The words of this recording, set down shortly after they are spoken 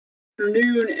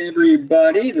Afternoon,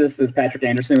 everybody. This is Patrick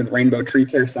Anderson with Rainbow Tree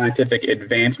Care Scientific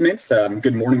Advancements.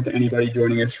 Good morning to anybody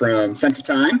joining us from Central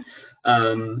Time.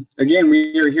 Again,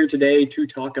 we are here today to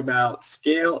talk about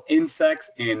scale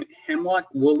insects and hemlock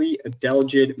woolly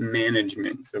adelgid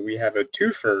management. So we have a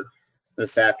twofer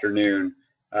this afternoon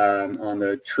on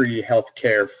the tree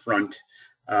healthcare front.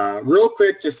 Real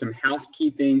quick, just some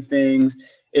housekeeping things.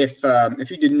 If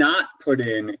you did not put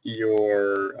in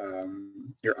your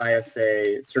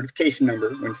ISA certification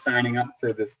number when signing up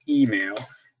for this email,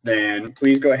 then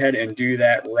please go ahead and do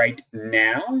that right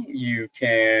now. You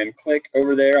can click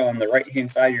over there on the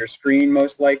right-hand side of your screen.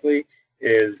 Most likely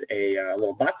is a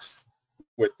little box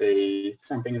with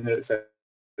something in there that says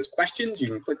questions. You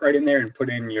can click right in there and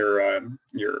put in your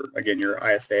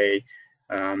ISA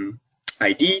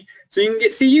ID, so you can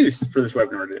get CUs for this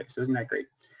webinar today. So isn't that great?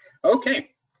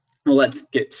 Okay. Well, let's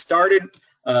get started.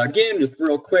 Again, just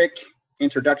real quick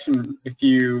introduction. If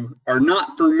you are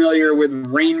not familiar with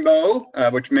Rainbow,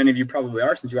 which many of you probably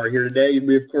are since you are here today,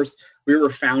 we were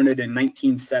founded in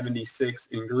 1976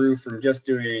 and grew from just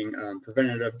doing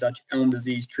preventative Dutch elm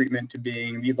disease treatment to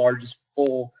being the largest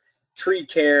full-scale tree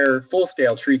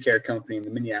care company in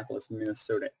the Minneapolis,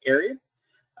 Minnesota area.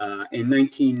 In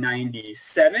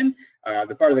 1997,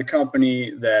 the part of the company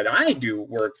that I do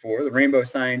work for, the Rainbow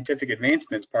Scientific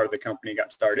Advancements part of the company,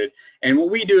 got started. And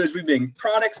what we do is we bring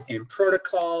products and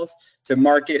protocols to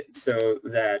market so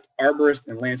that arborists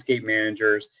and landscape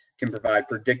managers can provide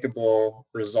predictable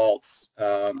results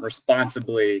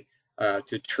responsibly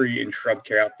to tree and shrub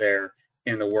care out there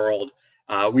in the world.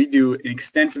 We do an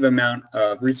extensive amount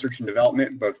of research and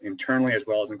development, both internally as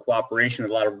well as in cooperation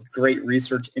with a lot of great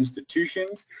research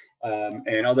institutions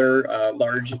and other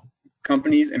large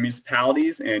companies and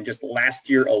municipalities. And just last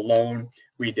year alone,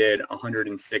 we did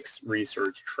 106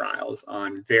 research trials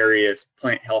on various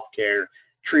plant healthcare,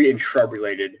 tree and shrub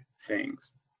related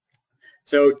things.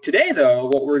 So today, though,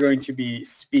 what we're going to be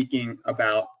speaking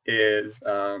about is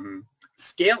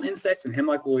scale insects and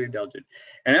hemlock woolly adelgid.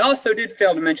 And I also did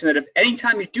fail to mention that if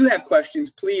anytime you do have questions,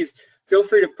 please feel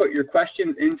free to put your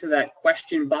questions into that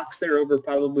question box there over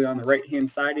probably on the right-hand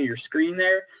side of your screen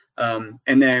there.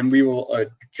 And then we will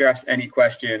address any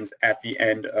questions at the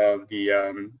end of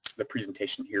the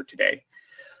presentation here today.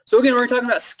 So again, we're talking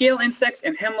about scale insects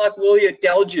and hemlock woolly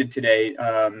adelgid today.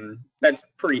 That's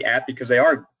pretty apt because they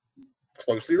are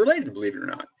closely related, believe it or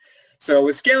not. So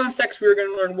with scale insects, we're going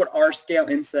to learn what are scale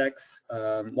insects,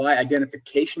 why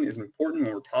identification is important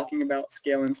when we're talking about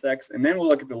scale insects, and then we'll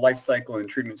look at the life cycle and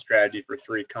treatment strategy for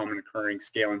 3 common occurring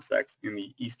scale insects in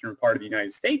the eastern part of the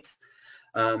United States.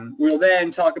 We'll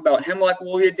then talk about hemlock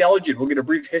woolly adelgid. We'll get a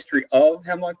brief history of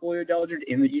hemlock woolly adelgid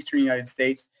in the eastern United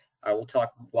States. We'll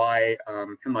talk why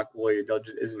hemlock woolly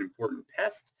adelgid is an important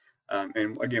pest,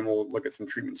 and again, we'll look at some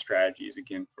treatment strategies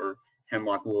again for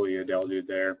hemlock woolly adelgid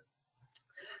there.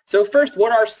 So first,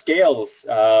 what are scales?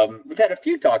 We've had a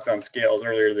few talks on scales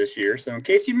earlier this year, so in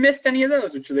case you missed any of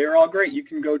those, which they're all great, you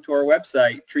can go to our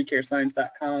website,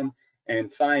 treecarescience.com,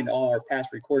 and find all our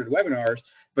past recorded webinars.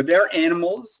 But they're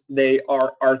animals, they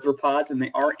are arthropods, and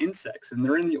they are insects, and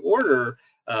they're in the order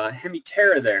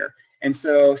Hemiptera there. And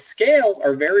so scales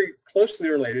are very closely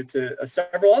related to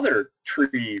several other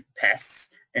tree pests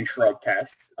and shrub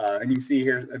pests. And you can see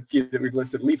here a few that we've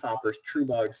listed: leafhoppers, true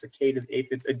bugs, cicadas,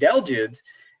 aphids, adelgids,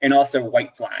 and also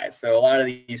whiteflies. So a lot of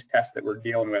these pests that we're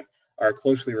dealing with are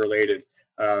closely related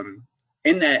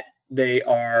in that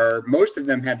most of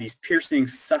them have these piercing,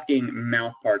 sucking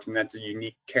mouth parts, and that's a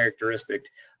unique characteristic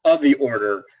of the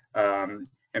order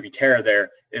Hemiptera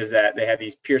there, is that they have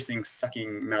these piercing,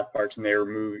 sucking mouth parts, and they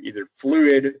remove either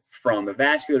fluid from the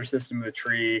vascular system of the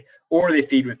tree, or they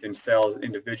feed within cells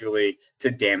individually to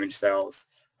damage cells.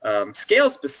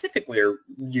 Scales specifically are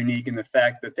unique in the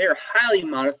fact that they are highly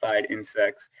modified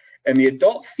insects, and the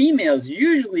adult females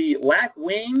usually lack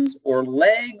wings or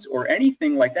legs or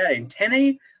anything like that,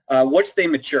 antennae, once they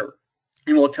mature.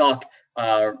 And we'll talk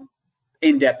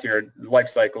in depth here, the life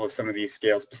cycle of some of these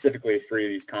scales, specifically 3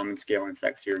 of these common scale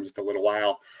insects here in just a little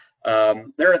while.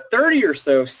 There are 30 or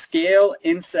so scale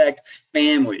insect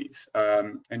families,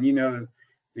 and you know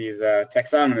these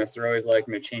taxonomists are always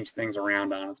liking to change things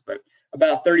around on us, but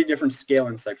about 30 different scale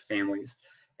insect families.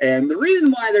 And the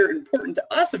reason why they're important to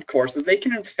us, of course, is they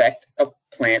can affect a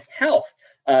plant's health.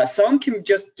 Some can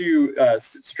just do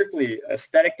strictly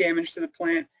aesthetic damage to the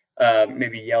plant,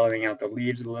 maybe yellowing out the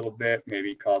leaves a little bit,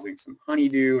 maybe causing some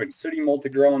honeydew and sooty mold to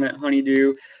grow on that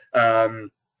honeydew.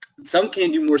 Some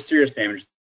can do more serious damage,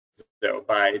 though,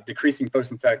 by decreasing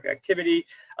photosynthetic activity.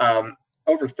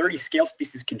 Over 30 scale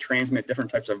species can transmit different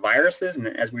types of viruses, and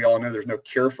as we all know, there's no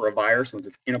cure for a virus once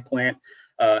it's in a plant.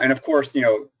 And of course,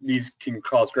 these can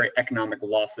cause great economic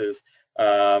losses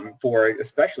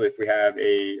especially if we have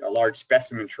a large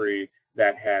specimen tree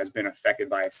that has been affected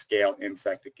by a scale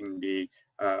insect. It can be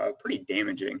pretty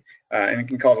damaging, and it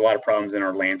can cause a lot of problems in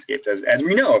our landscapes, as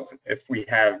we know if we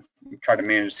have tried to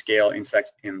manage scale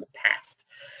insects in the past.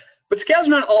 But scales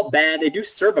are not all bad. They do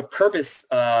serve a purpose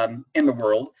in the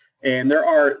world, and there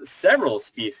are several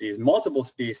species, multiple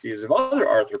species of other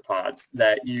arthropods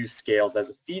that use scales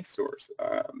as a feed source.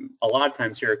 A lot of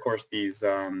times here, of course, these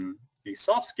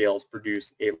soft scales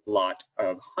produce a lot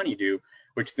of honeydew,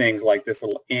 which things like this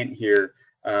little ant here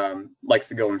likes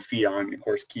to go and feed on, and of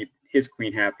course keep his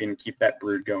queen happy and keep that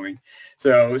brood going.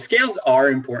 So scales are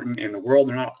important in the world.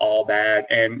 They're not all bad,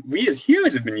 and we as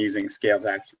humans have been using scales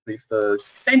actually for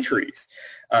centuries.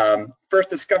 First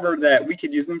discovered that we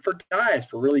could use them for dyes,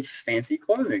 for really fancy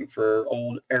clothing, for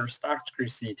old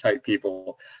aristocracy type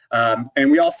people. And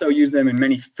we also use them in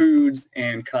many foods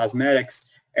and cosmetics.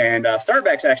 And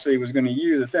Starbucks actually was going to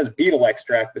use, it says beetle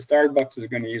extract, but Starbucks was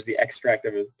going to use the extract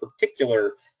of a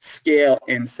particular scale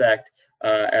insect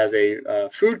as a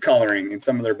food coloring in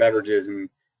some of their beverages, and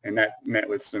that met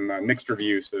with some mixed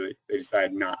reviews, so they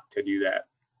decided not to do that.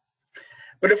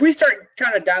 But if we start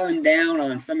kind of dialing down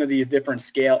on some of these different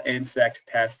scale insect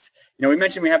pests, we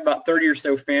mentioned we have about 30 or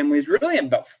so families. We really have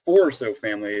about 4 or so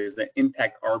families that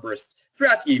impact arborists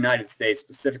throughout the United States,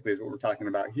 specifically is what we're talking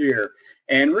about here.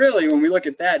 And really, when we look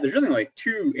at that, there's really only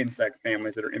 2 insect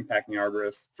families that are impacting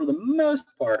arborists for the most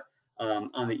part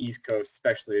on the East Coast,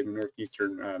 especially in the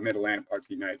northeastern mid-Atlantic parts of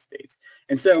the United States.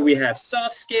 And so we have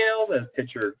soft scales, as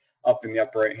pictured up in the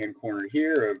upper right-hand corner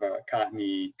here of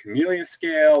cottony camellia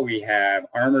scale. We have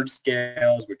armored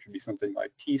scales, which would be something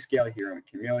like T-scale here on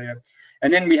camellia.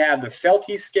 And then we have the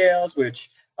felty scales, which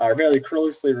are very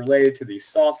closely related to these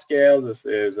soft scales. This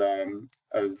is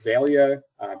azalea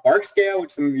bark scale,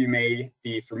 which some of you may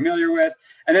be familiar with.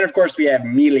 And then, of course, we have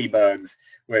mealybugs,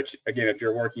 which, again, if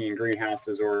you're working in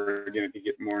greenhouses, or, again, if you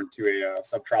get more into a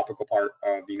subtropical part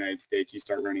of the United States, you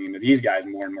start running into these guys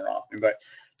more and more often. But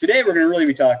today we're going to really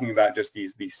be talking about just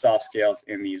these soft scales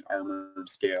and these armored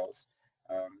scales.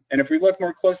 And if we look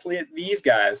more closely at these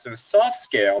guys, so soft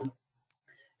scale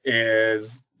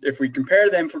is, if we compare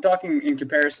them, if we're talking in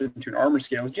comparison to an armored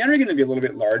scale, it's generally going to be a little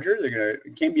bit larger.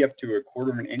 It can be up to a 1/4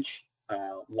 of an inch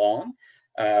long.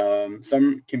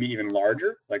 Some can be even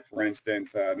larger, like for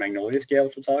instance, magnolia scale,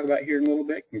 which we'll talk about here in a little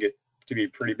bit, can get to be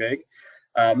pretty big.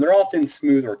 They're often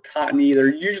smooth or cottony.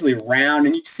 They're usually round,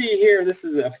 and you can see here, this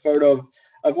is a photo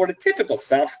of what a typical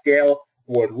soft scale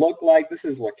would look like. This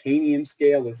is Lacanium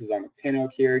scale. This is on a pin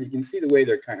oak here, and you can see the way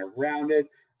they're kind of rounded.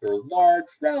 They're large,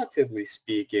 relatively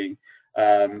speaking.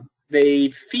 They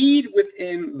feed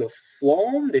within the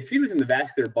phloem. They feed within the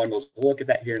vascular bundles. We'll look at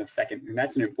that here in a second, and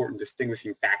that's an important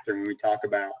distinguishing factor when we talk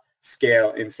about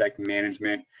scale insect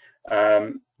management.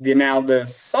 Now the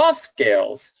soft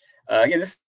scales, again,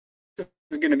 this is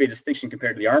going to be a distinction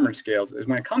compared to the armored scales, is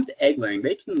when it comes to egg laying,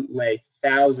 they can lay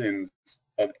thousands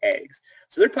of eggs.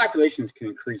 So their populations can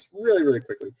increase really, really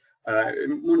quickly. One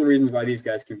of the reasons why these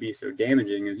guys can be so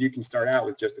damaging is you can start out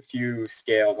with just a few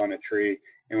scales on a tree,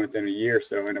 and within a year or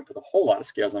so end up with a whole lot of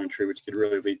scales on a tree, which could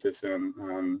really lead to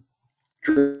some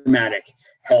dramatic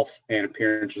health and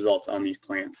appearance results on these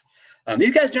plants.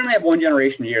 These guys generally have 1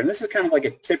 generation a year, and this is kind of like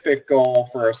a typical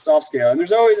for a soft scale, and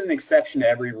there's always an exception to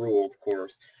every rule, of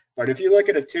course. But if you look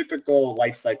at a typical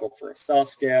life cycle for a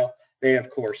soft scale, they of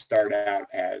course start out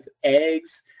as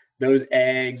eggs. Those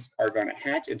eggs are going to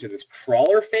hatch into this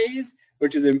crawler phase,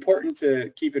 which is important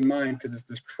to keep in mind because it's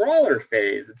this crawler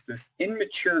phase, it's this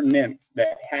immature nymph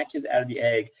that hatches out of the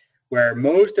egg where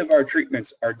most of our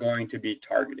treatments are going to be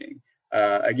targeting.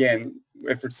 Again,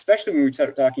 especially when we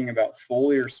start talking about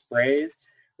foliar sprays,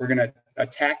 we're going to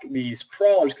attack these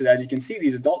crawlers because, as you can see,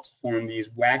 these adults form these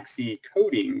waxy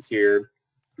coatings here,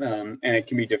 and it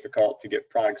can be difficult to get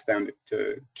products down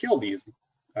to kill these,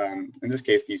 in this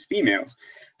case, these females.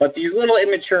 But these little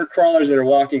immature crawlers that are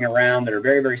walking around that are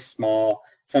very, very small,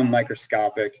 some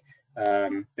microscopic,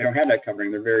 they don't have that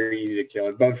covering. They're very easy to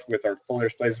kill, both with our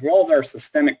foliar sprays as well as our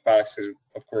systemic products, because,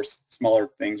 of course, smaller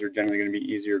things are generally going to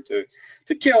be easier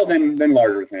to kill than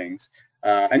larger things.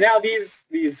 And now these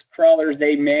crawlers,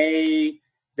 they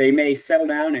may settle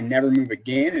down and never move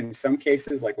again. In some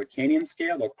cases, like Lacanium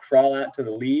scale, they'll crawl out to the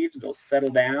leaves, they'll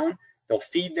settle down, they'll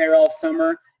feed there all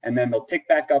summer, and then they'll pick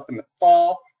back up in the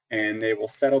fall, and they will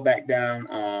settle back down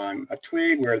on a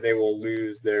twig where they will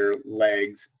lose their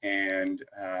legs and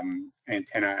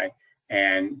antennae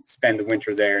and spend the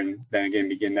winter there, and then again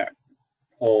begin that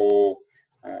whole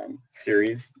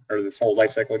series, or this whole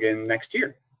life cycle again next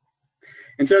year.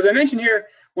 And so, as I mentioned here,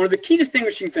 One of the key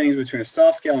distinguishing things between a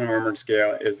soft scale and an armored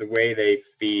scale is the way they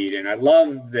feed. And I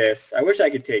love this. I wish I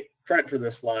could take credit for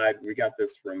this slide. We got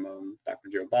this from Dr.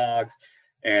 Joe Boggs.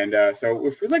 And so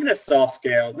if we look at a soft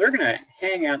scale, they're going to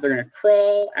hang out, they're going to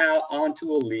crawl out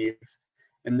onto a leaf,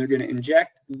 and they're going to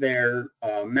inject their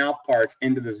mouth parts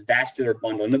into this vascular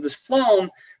bundle, into this phloem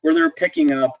where they're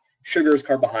picking up sugars,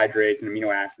 carbohydrates, and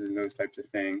amino acids, and those types of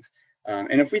things.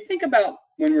 And if we think about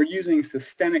when we're using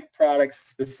systemic products,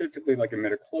 specifically like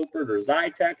imidacloprid or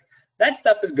Zytec, that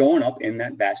stuff is going up in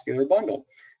that vascular bundle.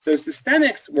 So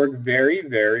systemics work very,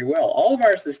 very well. All of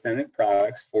our systemic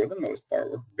products, for the most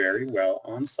part, work very well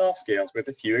on soft scales, with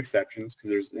a few exceptions, because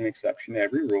there's an exception to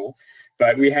every rule.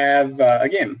 But we have,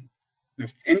 again,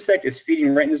 the insect is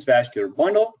feeding right in this vascular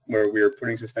bundle where we are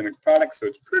putting systemic products, so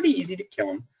it's pretty easy to kill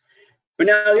them. But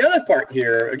now the other part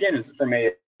here, again, is from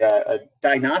a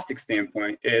diagnostic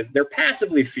standpoint, is they're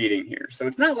passively feeding here. So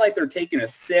it's not like they're taking a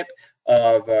sip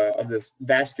of this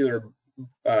vascular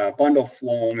bundle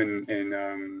phloem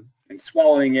and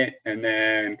swallowing it and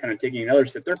then kind of taking another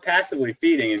sip. They're passively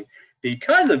feeding, and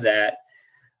because of that,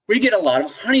 we get a lot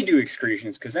of honeydew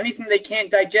excretions, because anything they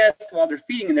can't digest while they're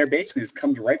feeding in there basically just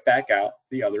comes right back out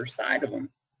the other side of them.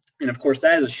 And of course,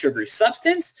 that is a sugary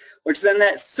substance, which then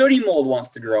that sooty mold wants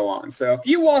to grow on. So if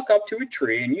you walk up to a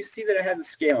tree and you see that it has a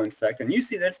scale insect and you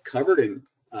see that it's covered in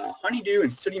honeydew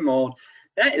and sooty mold,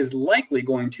 that is likely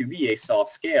going to be a soft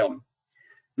scale.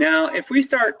 Now, if we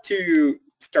start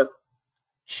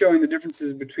showing the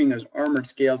differences between those armored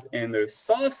scales and those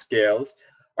soft scales,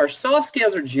 our soft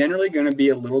scales are generally going to be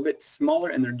a little bit smaller,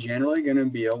 and they're generally going to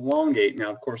be elongate.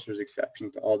 Now, of course, there's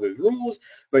exceptions to all those rules,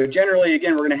 but generally,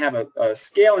 again, we're going to have a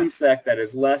scale insect that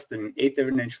is less than 1/8 of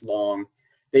an inch long.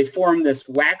 They form this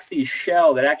waxy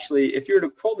shell that actually, if you were to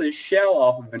pull this shell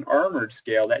off of an armored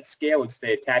scale, that scale would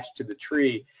stay attached to the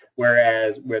tree,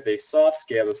 whereas with a soft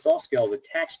scale, the soft scale is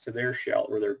attached to their shell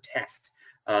or their test,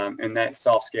 and that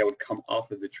soft scale would come off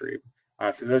of the tree.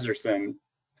 So those are some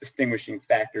distinguishing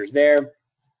factors there.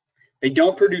 They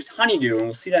don't produce honeydew, and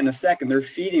we'll see that in a second. They're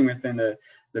feeding within the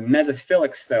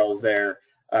mesophilic cells there.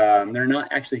 They're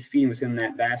not actually feeding within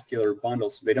that vascular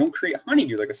bundle, so they don't create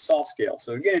honeydew like a soft scale.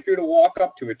 So again, if you were to walk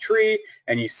up to a tree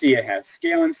and you see it has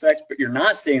scale insects, but you're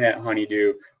not seeing that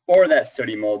honeydew or that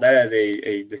sooty mold, that is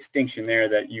a distinction there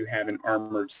that you have an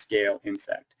armored scale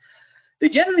insect. They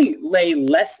generally lay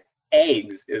less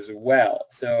eggs as well.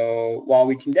 So while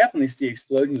we can definitely see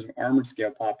explosions of armored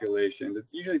scale populations, it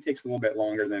usually takes a little bit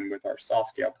longer than with our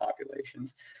soft scale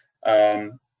populations.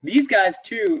 These guys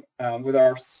too, with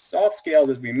our soft scales,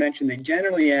 as we mentioned, they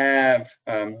generally have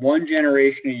 1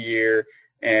 generation a year,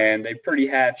 and they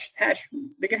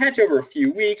they can hatch over a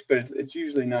few weeks, but it's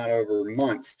usually not over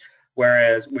months.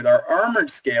 Whereas with our armored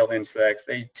scale insects,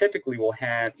 they typically will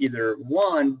have either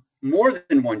more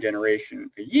than one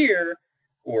generation a year,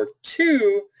 or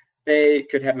 2, they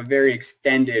could have a very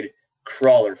extended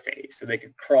crawler phase. So they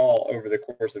could crawl over the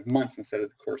course of months instead of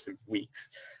the course of weeks.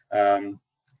 And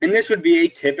this would be a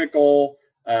typical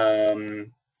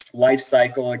life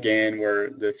cycle, again,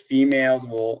 where the females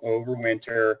will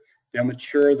overwinter, they'll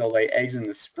mature, they'll lay eggs in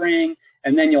the spring,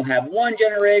 and then you'll have 1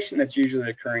 generation that's usually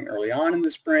occurring early on in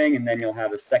the spring, and then you'll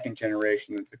have a 2nd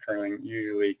generation that's occurring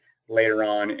usually later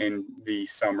on in the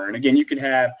summer. And again, you could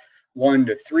have 1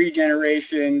 to 3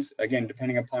 generations. Again,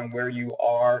 depending upon where you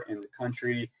are in the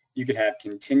country, you could have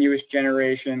continuous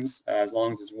generations as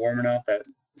long as it's warm enough that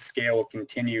the scale will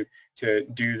continue to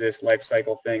do this life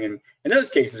cycle thing. And in those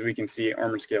cases, we can see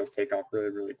armored scales take off really,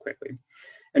 really quickly.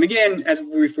 And again,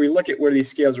 if we look at where these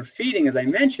scales are feeding, as I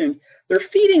mentioned, they're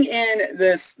feeding in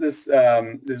this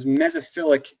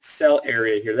mesophilic cell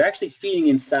area here. They're actually feeding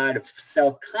inside of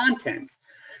cell contents.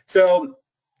 So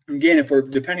again, if we're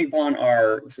depending upon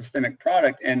our systemic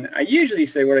product, and I usually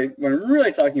say what I'm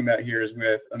really talking about here is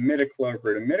with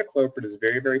imidacloprid. Imidacloprid is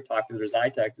very, very popular.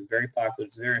 Zytec is very popular.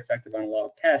 It's very effective on a lot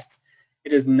of pests.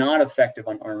 It is not effective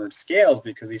on armored scales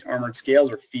because these armored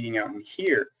scales are feeding out in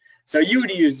here. So you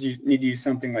need to use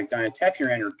something like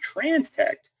dinotefuran or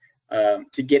Transtect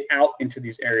to get out into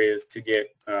these areas to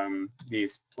get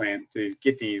these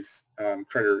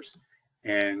critters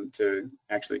and to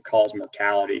actually cause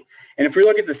mortality. And if we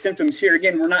look at the symptoms here,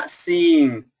 again, we're not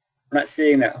seeing that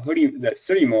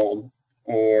sooty mold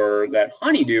or that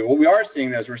honeydew. What we are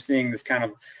seeing is we're seeing this kind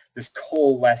of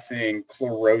coalescing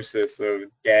chlorosis of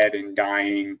dead and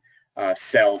dying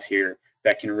cells here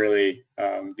that can really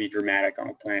be dramatic on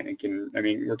a plant. And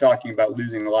we're talking about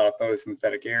losing a lot of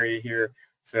photosynthetic area here,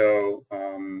 so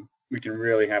we can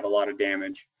really have a lot of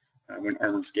damage when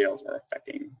armored scales are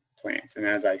affecting plants. And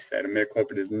as I said,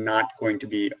 imidacloprid is not going to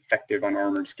be effective on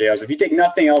armored scales. If you take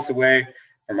nothing else away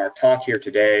from our talk here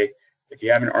today, If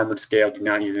you have an armored scale, do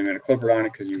not use imidacloprid on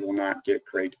it because you will not get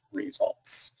great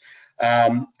results.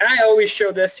 And I always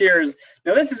show this here is,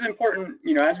 now this is important,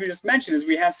 you know, as we just mentioned, is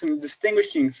we have some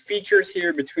distinguishing features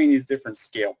here between these different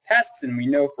scale pests, and we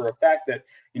know for a fact that,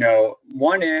 you know,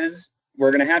 one is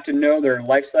we're going to have to know their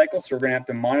life cycle, so we're going to have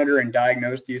to monitor and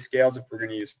diagnose these scales if we're going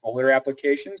to use foliar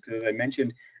applications, because as I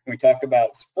mentioned, when we talk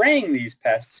about spraying these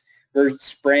pests, we're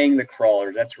spraying the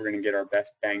crawlers. That's where we're going to get our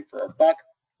best bang for our buck.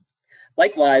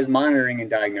 Likewise, monitoring and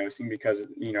diagnosing, because,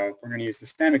 you know, if we're going to use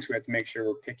systemics, we have to make sure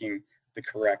we're picking the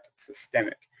correct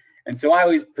systemic. And so I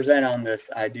always present on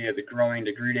this idea of the growing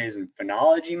degree days and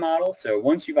phenology model. So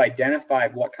once you've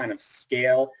identified what kind of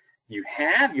scale you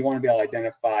have, you want to be able to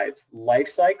identify its life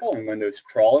cycle and when those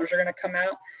crawlers are going to come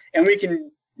out. And we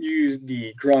can use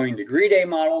the growing degree day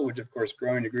model, which of course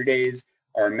growing degree days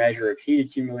are a measure of heat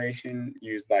accumulation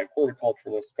used by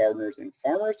horticulturalists, gardeners, and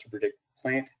farmers to predict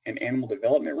plant and animal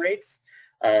development rates,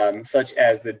 such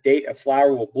as the date a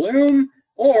flower will bloom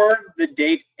or the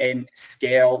date a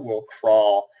scale will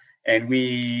crawl. And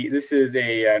this is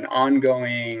an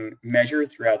ongoing measure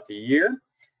throughout the year.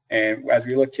 And as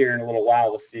we look here in a little while,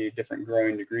 we'll see different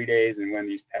growing degree days and when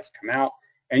these pests come out.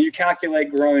 And you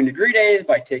calculate growing degree days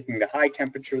by taking the high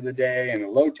temperature of the day and the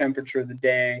low temperature of the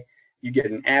day. You get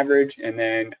an average, and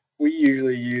then we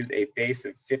usually use a base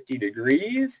of 50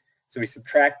 degrees. So we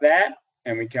subtract that,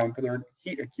 and we come up with our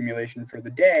heat accumulation for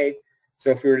the day. So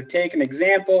if we were to take an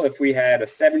example, if we had a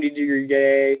 70-degree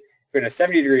day, if we had a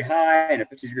 70-degree high and a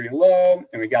 50-degree low,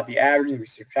 and we got the average and we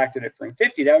subtracted it from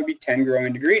 50, that would be 10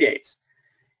 growing degree days.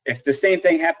 If the same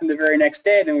thing happened the very next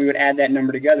day, then we would add that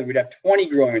number together. We'd have 20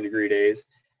 growing degree days,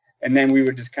 and then we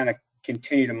would just kind of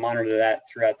continue to monitor that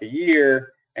throughout the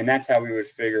year, and that's how we would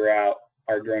figure out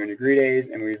our growing degree days,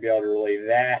 and we'd be able to relate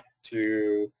that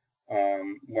to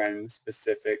when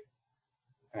specific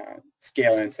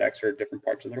scale insects are at different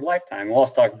parts of their lifetime. We'll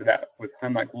also talk about that with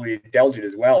Hemlock woolly Adelgid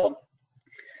as well.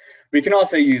 We can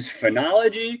also use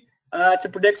phenology to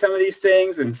predict some of these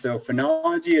things, and so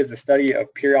phenology is the study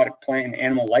of periodic plant and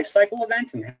animal life cycle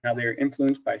events and how they're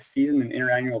influenced by season and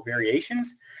interannual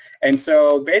variations. And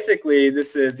so basically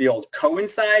this is the old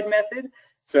coincide method.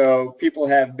 So people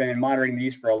have been monitoring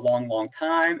these for a long, long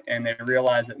time, and they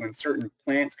realize that when certain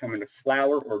plants come into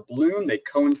flower or bloom, they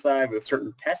coincide with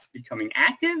certain pests becoming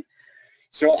active.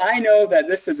 So I know that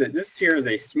this here is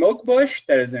a smoke bush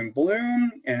that is in bloom,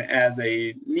 and as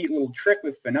a neat little trick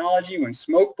with phenology, when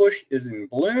smoke bush is in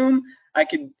bloom, I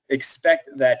could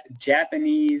expect that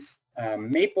Japanese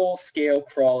maple scale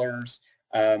crawlers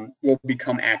will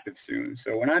become active soon.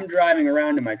 So when I'm driving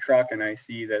around in my truck and I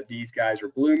see that these guys are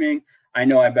blooming, I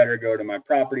know I better go to my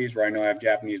properties where I know I have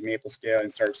Japanese maple scale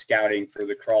and start scouting for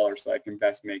the crawler so I can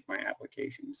best make my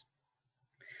applications.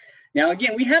 Now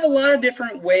again, we have a lot of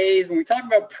different ways, when we talk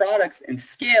about products and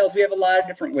scales, we have a lot of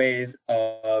different ways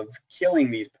of killing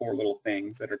these poor little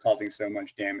things that are causing so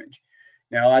much damage.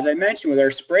 Now, as I mentioned with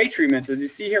our spray treatments, as you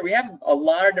see here, we have a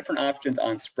lot of different options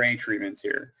on spray treatments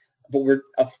here. But we're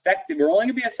only going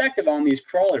to be effective on these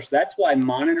crawlers. So that's why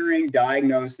monitoring,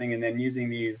 diagnosing, and then using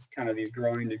these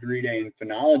growing degree day and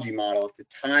phenology models to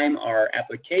time our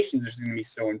applications is going to be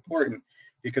so important.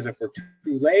 Because if we're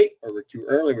too late or we're too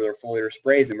early with our foliar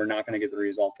sprays, then we're not going to get the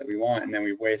results that we want, and then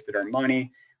we've wasted our money,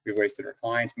 we've wasted our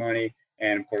clients' money,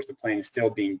 and of course the plant is still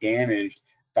being damaged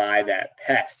by that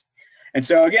pest. And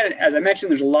so again, as I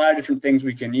mentioned, there's a lot of different things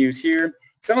we can use here.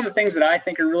 Some of the things that I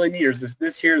think are really neat is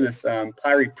this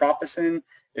pyriprophicin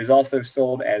is also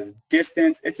sold as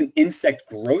Distance. It's an insect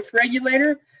growth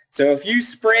regulator. So if you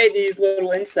spray these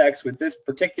little insects with this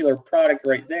particular product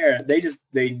right there, they just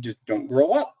don't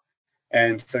grow up.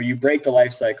 And so you break the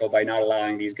life cycle by not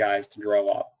allowing these guys to grow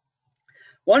up.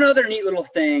 One other neat little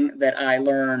thing that I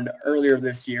learned earlier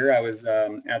this year, I was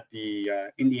at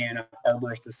the Indiana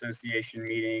Arborist Association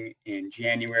meeting in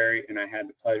January, and I had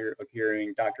the pleasure of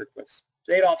hearing Dr. Cliff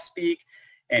Zadoff speak,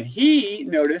 and he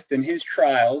noticed in his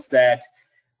trials that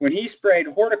when he sprayed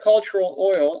horticultural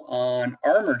oil on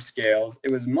armored scales,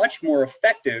 it was much more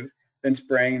effective than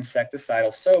spraying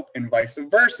insecticidal soap, and vice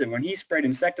versa. When he sprayed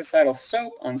insecticidal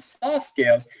soap on soft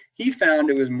scales, he found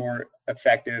it was more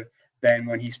effective than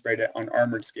when he sprayed it on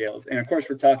armored scales. And of course,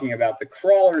 we're talking about the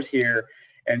crawlers here.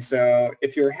 And so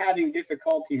if you're having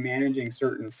difficulty managing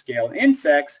certain scale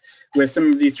insects with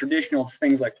some of these traditional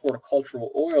things like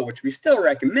horticultural oil, which we still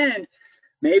recommend,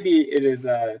 maybe it is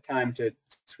time to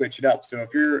switch it up. So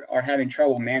if you are having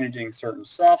trouble managing certain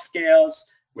soft scales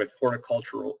with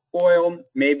horticultural oil,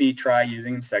 maybe try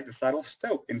using insecticidal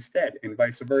soap instead, and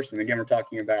vice versa. And again, we're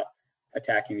talking about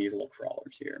attacking these little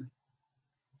crawlers here.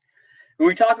 When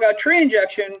we talk about tree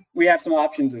injection, we have some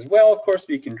options as well. Of course,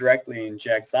 we can directly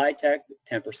inject Zytec,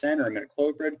 10% or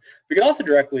imidacloprid. We can also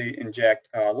directly inject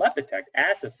Lepitec,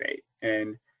 acephate.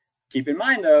 And keep in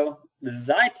mind, though, the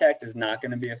Zytec is not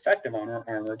going to be effective on our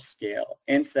armored scale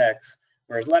insects,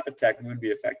 whereas Lepitec would be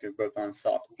effective both on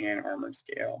soft and armored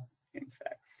scale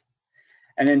insects.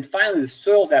 And then finally, the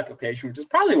soils application, which is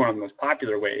probably one of the most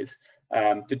popular ways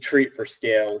to treat for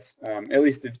scales. At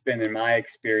least it's been in my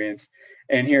experience.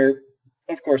 And here,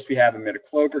 of course, we have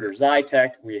imidacloprid or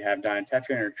Zytec, we have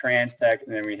dinotefuran or Transtec,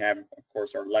 and then we have, of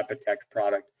course, our Lepitec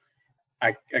product.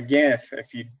 Again,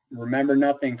 if you remember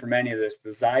nothing from any of this, the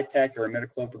Zytec or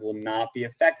imidacloprid will not be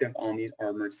effective on these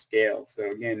armored scales.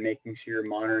 So again, making sure you're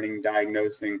monitoring,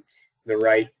 diagnosing the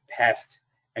right pest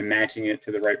and matching it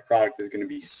to the right product is going to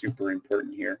be super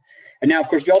important here. And now, of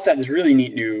course, we also have this really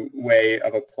neat new way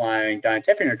of applying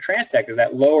dinotefuran or Transtec, is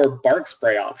that lower bark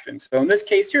spray option. So in this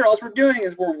case here, all we're doing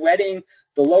is we're wetting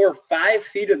the lower 5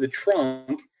 feet of the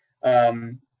trunk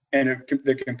and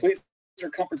the complete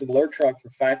circumference of the lower trunk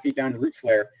from 5 feet down to root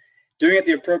flare, doing it at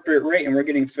the appropriate rate, and we're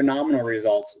getting phenomenal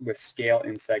results with scale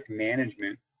insect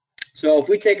management. So if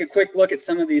we take a quick look at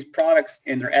some of these products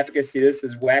and their efficacy, this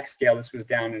is wax scale. This was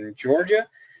down in Georgia.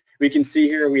 We can see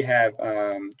here we have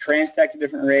Transtec at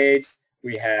different rates.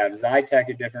 We have Zytec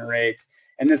at different rates.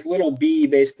 And this little B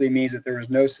basically means that there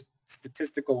was no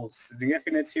statistical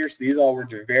significance here. So these all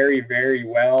worked very, very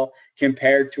well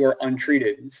compared to our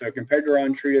untreated. So compared to our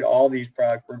untreated, all these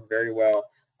products work very well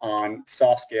on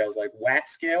soft scales like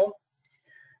wax scale.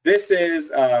 This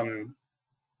is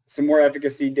some more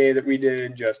efficacy data that we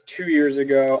did just 2 years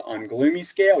ago on gloomy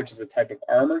scale, which is a type of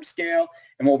armored scale.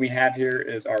 And what we have here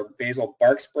is our basal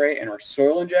bark spray and our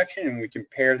soil injection, and we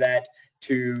compare that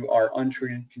to our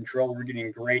untreated control. We're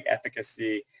getting great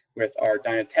efficacy with our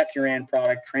dinotefuran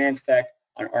product, Transtec,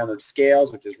 on armored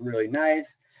scales, which is really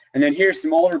nice. And then here's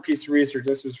some older piece of research.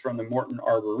 This was from the Morton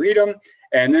Arboretum,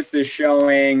 and this is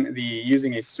showing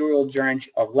using a soil drench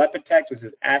of Lepitec, which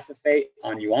is acephate,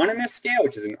 on euonymus scale,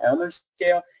 which is an armored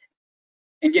scale,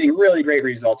 and getting really great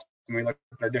results when we look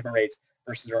at our different rates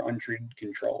versus our untreated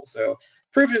control. So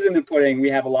proof is in the pudding. We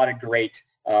have a lot of great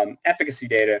efficacy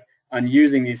data on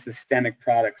using these systemic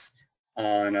products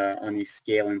on these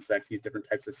scale insects, these different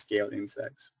types of scale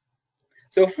insects.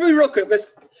 So real quick,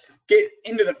 let's get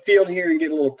into the field here and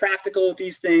get a little practical with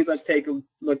these things. Let's take a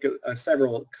look at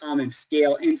several common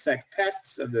scale insect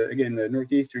pests of the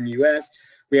northeastern U.S.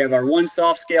 We have our one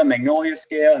soft scale, magnolia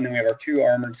scale, and then we have our 2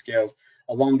 armored scales,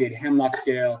 elongated hemlock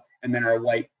scale, and then our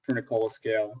white prunicola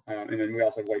scale, and then we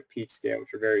also have white peach scale,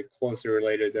 which are very closely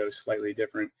related, though slightly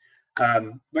different.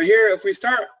 But here, if we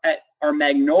start at our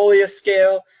magnolia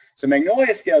scale, so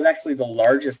magnolia scale is actually the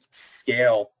largest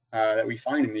scale that we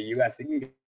find in the U.S. It can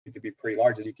get to be pretty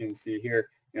large, as you can see here.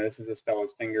 This is this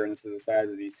fellow's finger, and this is the size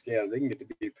of these scales. They can get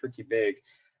to be pretty big.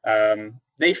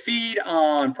 They feed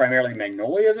on primarily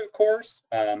magnolias, of course,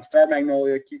 star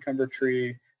magnolia, cucumber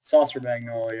tree, saucer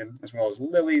magnolia, as well as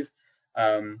lilies.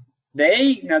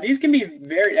 Now these can be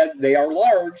as they are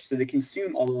large, so they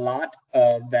consume a lot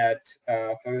of that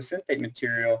photosynthate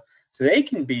material, so they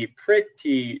can be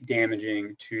pretty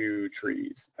damaging to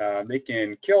trees. They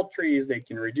can kill trees, they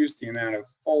can reduce the amount of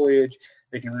foliage,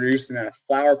 they can reduce the amount of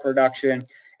flower production.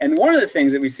 And one of the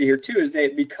things that we see here too is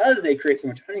because they create so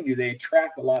much honeydew, they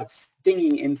attract a lot of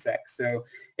stinging insects. So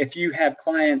if you have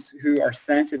clients who are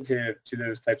sensitive to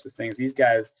those types of things, these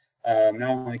guys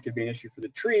not only could be an issue for the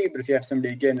tree, but if you have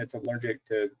somebody, again, that's allergic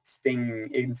to stinging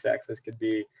insects, this could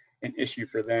be an issue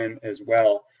for them as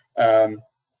well.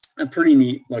 A pretty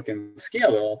neat looking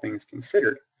scale, all things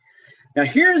considered. Now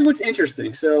here's what's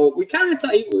interesting. So we kind of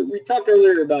talked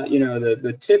earlier about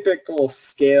the typical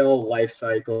scale life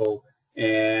cycle,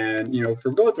 and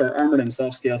for both our armored and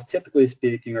soft scales, typically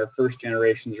speaking, our first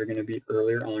generations are going to be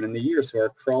earlier on in the year. So our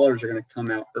crawlers are going to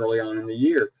come out early on in the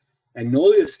year.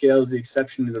 Magnolia scale is the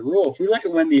exception to the rule. If we look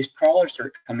at when these crawlers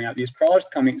start coming out, these crawlers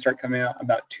start coming out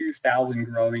about 2,000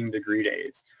 growing degree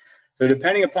days. So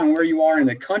depending upon where you are in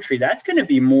the country, that's going to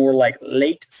be more like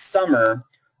late summer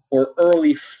or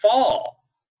early fall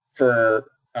for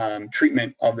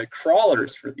treatment of the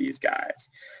crawlers for these guys.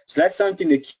 So that's something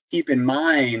to keep in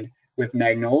mind with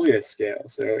magnolia scale.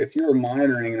 So if you're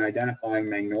monitoring and identifying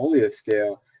magnolia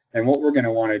scale, then what we're going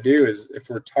to want to do is, if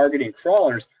we're targeting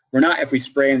crawlers, if we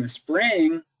spray in the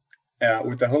spring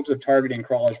with the hopes of targeting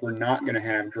crawlers, we're not going to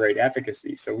have great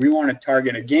efficacy. So we want to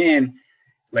target again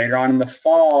later on in the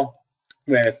fall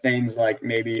with things like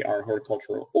maybe our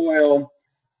horticultural oil,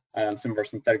 some of our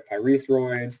synthetic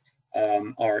pyrethroids,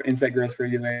 our insect growth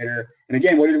regulator. And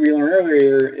again, what did we learn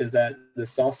earlier is that the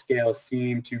soft scales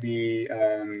seem to be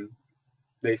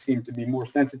they seem to be more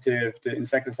sensitive to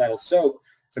insecticidal soap,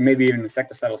 so maybe even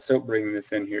insecticidal soap bringing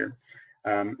this in here.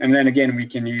 And then again, we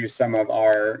can use some of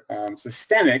our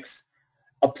systemics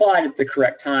applied at the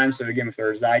correct time. So again, with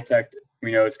our Zytec,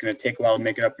 we know it's going to take a while to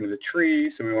make it up into the tree,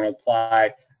 so we want to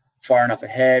apply far enough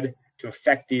ahead to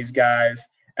affect these guys.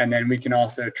 And then we can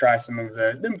also try some of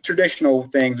the traditional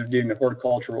things of doing the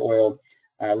horticultural oil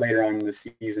later on in the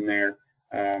season there,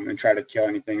 and try to kill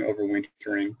anything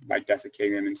overwintering by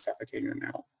desiccating them and suffocating them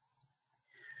out.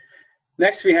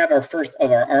 Next, we have our first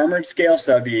of our armored scale,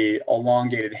 so the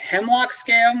elongated hemlock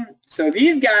scale. So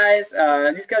these guys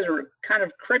are kind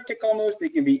of cryptic almost. They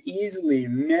can be easily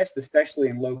missed, especially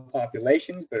in low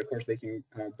populations, but of course they can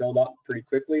build up pretty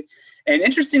quickly. And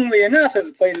interestingly enough, as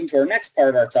it plays into our next part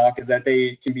of our talk, is that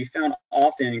they can be found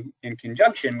often in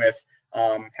conjunction with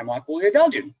Hemlock woolly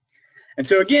Adelgid. And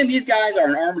so again, these guys are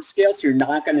an armored scale, so you're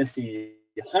not going to see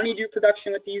honeydew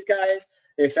production with these guys.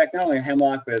 They affect not only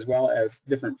hemlock, but as well as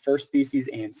different fir species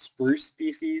and spruce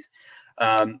species.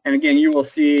 And again, you will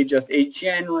see just a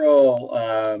general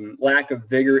lack of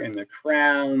vigor in the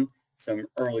crown, some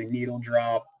early needle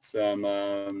drop,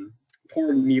 some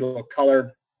poor needle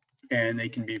color, and they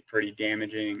can be pretty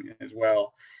damaging as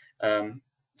well.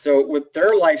 So with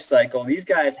their life cycle, these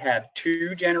guys have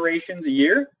 2 generations a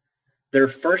year. Their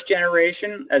first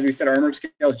generation, as we said, armored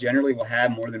scales generally will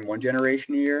have more than 1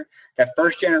 generation a year. That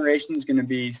first generation is going to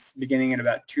be beginning at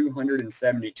about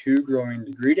 272 growing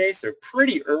degree days, so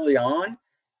pretty early on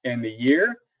in the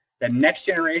year. The next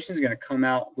generation is going to come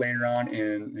out later on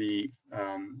in the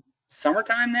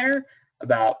summertime there,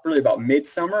 really about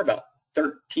midsummer, about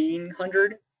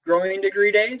 1,300 growing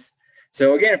degree days.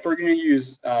 So again, if we're going to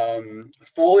use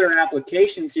foliar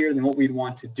applications here, then what we'd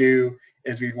want to do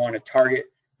is we'd want to target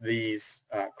these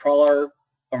crawler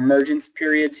emergence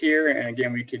periods here. And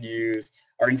again, we could use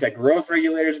our insect growth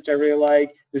regulators, which I really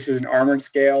like. This is an armored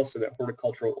scale, so that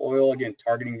horticultural oil, again,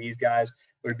 targeting these guys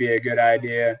would be a good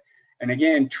idea. And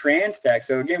again, TransTech,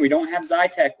 so again, we don't have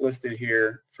Zytec listed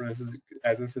here for this,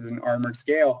 as this is an armored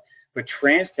scale, but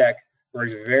TransTech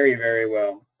works very, very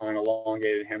well on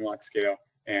elongated hemlock scale.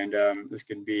 And this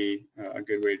could be a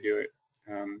good way to do it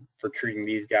for treating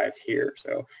these guys here.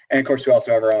 So, and of course, we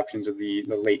also have our options of the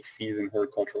late season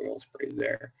horticultural oil sprays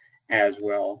there as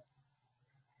well.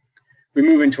 We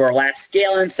move into our last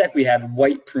scale insect. We have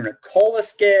white prunicola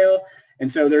scale. And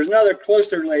so there's another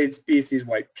closely related species,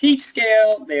 white peach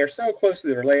scale. They are so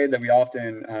closely related that we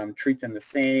often treat them the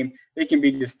same. They can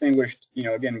be distinguished,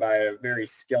 again, by a very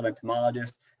skilled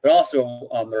entomologist, but also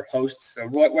their hosts. So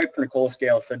white prunicola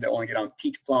scale is said to only get on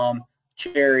peach plum,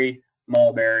 cherry,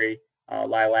 mulberry,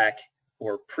 lilac,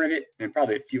 or privet, and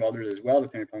probably a few others as well,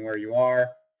 depending upon where you are.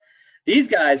 These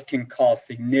guys can cause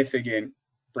significant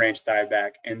branch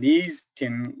dieback, and these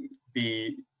can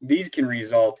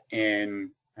result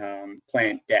in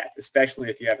plant death, especially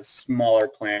if you have a smaller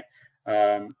plant,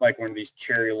 like one of these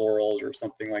cherry laurels or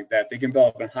something like that. They can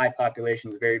develop in high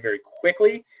populations very, very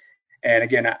quickly. And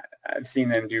again, I've seen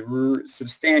them do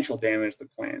substantial damage to the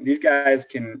plant. These guys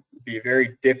can be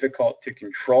very difficult to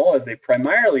control, as they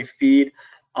primarily feed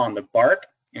on the bark,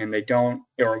 and they don't,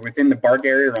 or within the bark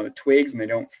area or on the twigs, and they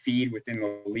don't feed within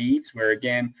the leaves, where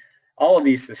again, all of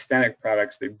these systemic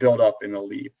products, they build up in the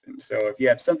leaf. And so if you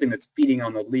have something that's feeding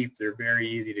on the leaf, they're very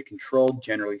easy to control,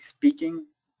 generally speaking,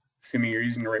 assuming you're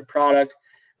using the right product.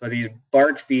 But these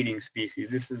bark feeding species,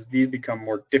 these become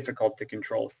more difficult to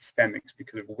control systemics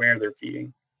because of where they're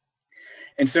feeding.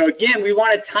 And so again, we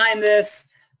want to time this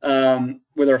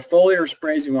with our foliar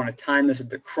sprays. We want to time this at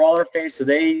the crawler phase, so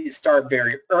they start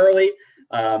very early.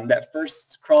 That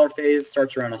first crawler phase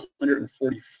starts around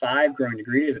 145 growing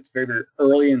degree days. It's very, very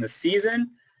early in the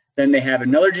season. Then they have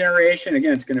another generation.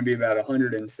 Again, it's going to be about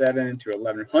 107 to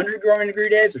 1100 growing degree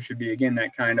days, which should be, again,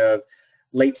 that kind of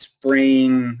late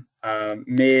spring,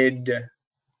 mid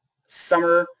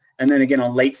summer, and then again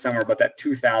on late summer, about that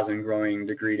 2000 growing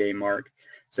degree day mark.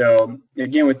 So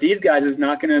again, with these guys, it's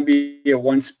not going to be a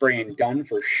one spray and done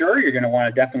for sure. You're going to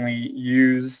want to definitely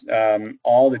use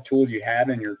all the tools you have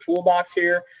in your toolbox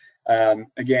here.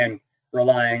 Again,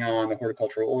 relying on the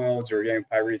horticultural oils or again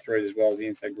pyrethroids as well as the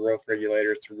insect growth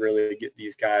regulators to really get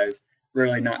these guys,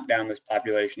 really knock down this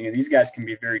population. These guys can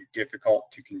be very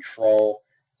difficult to control.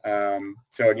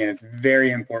 So again, it's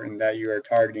very important that you are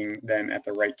targeting them at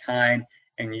the right time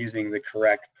and using the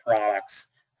correct products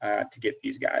to get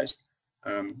these guys.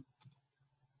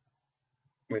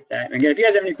 With that, and again, if you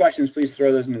guys have any questions, please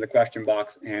throw those into the question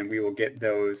box, and we will get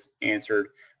those answered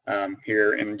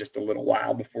here in just a little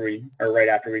while before we, or right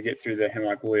after we get through the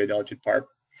Hemlock woolly Adelgid part.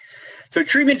 So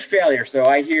treatment failure. So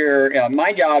I hear,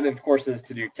 my job, of course, is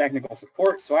to do technical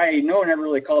support. So no one ever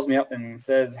really calls me up and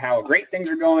says how great things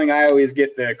are going. I always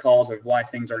get the calls of why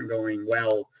things aren't going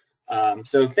well.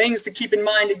 So things to keep in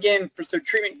mind again for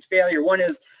treatment failure. One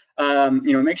is,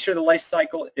 make sure the life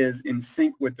cycle is in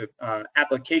sync with the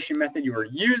application method you are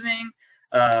using.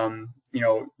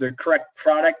 The correct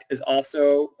product is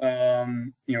also,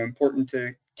 important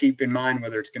to keep in mind,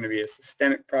 whether it's going to be a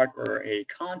systemic product or a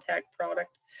contact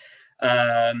product.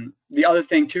 The other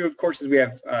thing too, of course, is we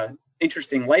have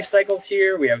interesting life cycles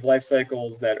here. We have life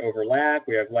cycles that overlap.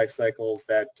 We have life cycles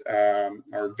that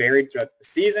are varied throughout the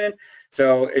season.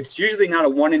 So it's usually not a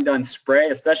one and done spray,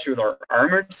 especially with our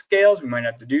armored scales. We might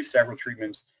have to do several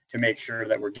treatments to make sure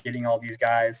that we're getting all these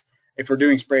guys. If we're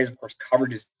doing sprays, of course,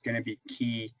 coverage is going to be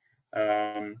key.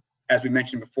 As we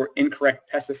mentioned before, incorrect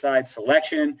pesticide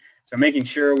selection. So making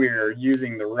sure we are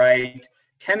using the right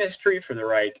chemistry for the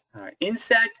right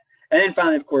insect. And then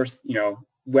finally, of course,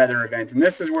 weather events. And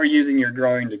this is where using your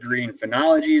growing degree and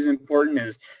phenology is important.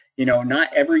 Is,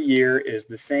 not every year is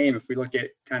the same. If we look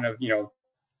at kind of,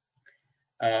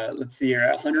 let's see here,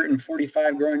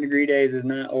 145 growing degree days is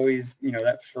not always,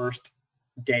 that first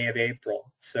day of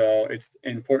April. So it's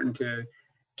important to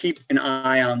keep an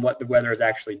eye on what the weather is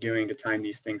actually doing to time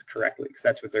these things correctly, because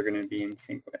that's what they're going to be in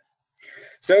sync with.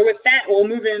 So with that, we'll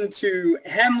move into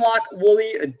Hemlock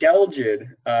woolly Adelgid.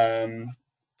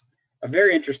 A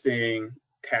very interesting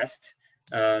pest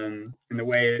in the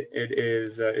way it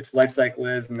is, its life cycle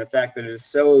is, and the fact that it is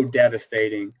so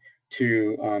devastating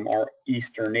to our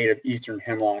native eastern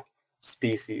hemlock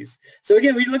species. So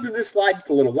again, we looked at this slide just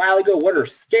a little while ago. What are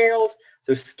scales?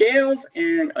 So scales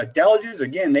and adelgids,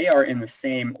 again, they are in the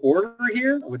same order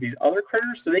here with these other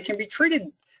critters, so they can be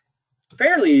treated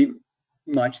fairly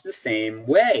much the same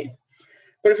way.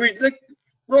 But if we look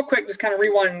real quick, just kind of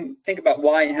rewind and think about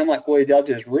why Hemlock woolly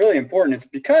adelgid is really important. It's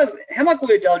because Hemlock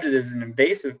woolly adelgid is an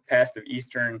invasive pest of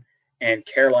eastern and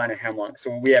Carolina hemlock.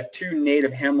 So we have two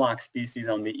native hemlock species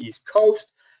on the East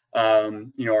Coast.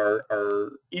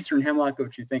 Our eastern hemlock,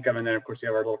 which you think of, and then of course you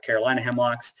have our little Carolina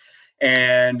hemlocks.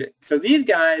 And so these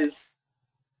guys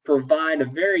provide a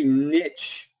very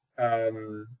niche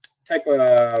type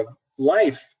of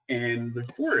life in the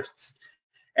forests,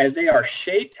 as they are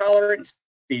shade-tolerant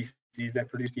species that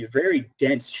produce these very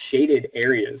dense shaded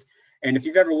areas. And if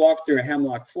you've ever walked through a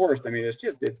hemlock forest, I mean,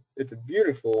 it's a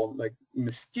beautiful, like,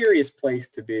 mysterious place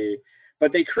to be.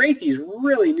 But they create these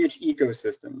really niche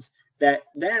ecosystems that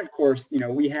then, of course,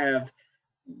 we have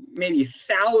maybe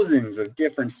thousands of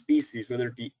different species, whether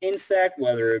it be insect,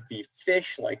 whether it be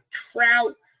fish like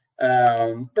trout,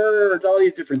 birds, all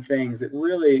these different things that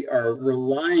really are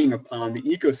relying upon the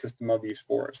ecosystem of these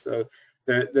forests. So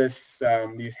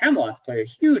these hemlock play a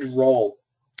huge role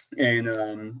in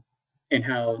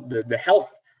how the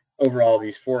health overall of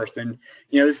these forests. And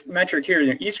this metric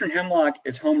here, eastern hemlock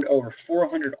is home to over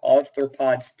 400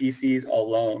 arthropod species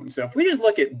alone. So if we just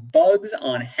look at bugs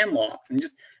on hemlocks and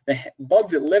just the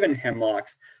bugs that live in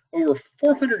hemlocks, over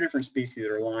 400 different species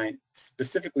are relying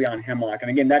specifically on hemlock. And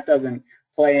again, that doesn't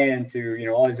play into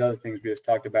all these other things we just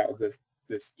talked about with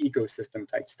this ecosystem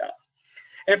type stuff.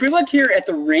 And if we look here at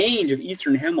the range of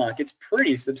eastern hemlock, it's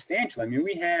pretty substantial. I mean,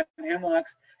 we have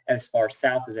hemlocks as far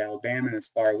south as Alabama and as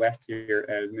far west here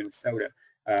as Minnesota,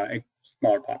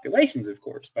 smaller populations, of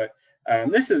course. But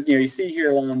this is, you see here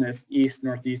along this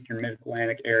northeastern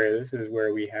mid-Atlantic area, this is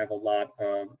where we have a lot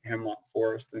of hemlock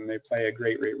forests, and they play a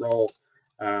great role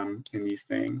in these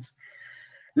things.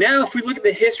 Now, if we look at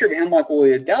the history of Hemlock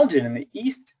woolly adelgid in the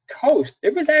East Coast,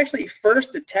 it was actually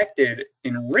first detected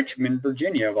in Richmond,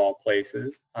 Virginia, of all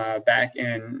places, back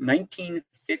in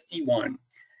 1951.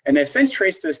 And they've since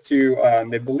traced this to,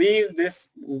 they believe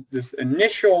this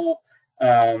initial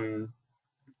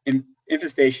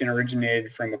infestation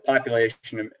originated from a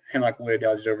population of Hemlock woolly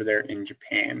adelgid over there in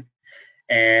Japan.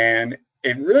 And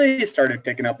it really started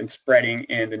picking up and spreading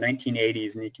in the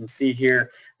 1980s. And you can see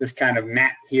here this kind of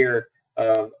map here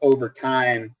of over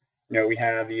time. We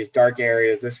have these dark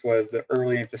areas. This was the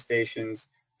early infestations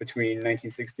between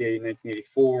 1968 and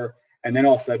 1984. And then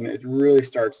all of a sudden it really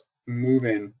starts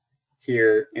moving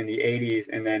here in the 80s,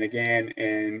 and then again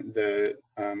in the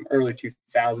early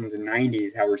 2000s and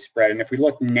 90s, how we're spread. And if we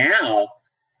look now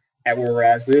at where we're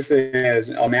at, so this is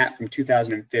a map from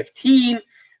 2015.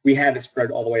 We have it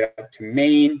spread all the way up to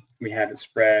Maine. We have it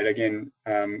spread, again,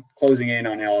 closing in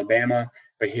on Alabama,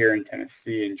 but here in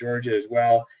Tennessee and Georgia as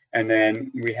well. And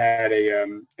then we had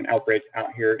an outbreak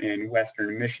out here in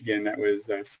western Michigan that was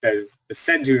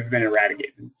said to have been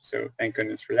eradicated. So thank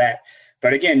goodness for that.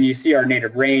 But again, you see our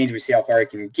native range. We see how far it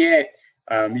can get.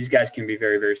 These guys can be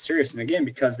very, very serious. And again,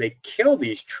 because they kill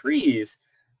these trees,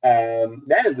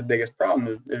 that is the biggest problem.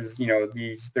 Is you know,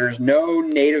 there's no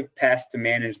native pests to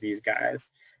manage these guys.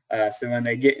 So when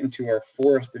they get into our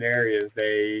forested areas,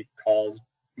 they cause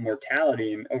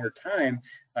mortality, and over time,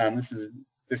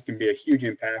 this can be a huge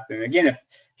impact. And again, if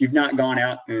you've not gone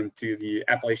out into the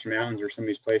Appalachian Mountains, or some of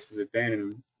these places have been,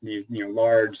 and these, you know,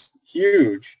 large,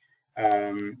 huge,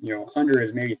 you know,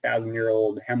 hundreds, maybe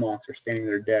 1,000-year-old hemlocks are standing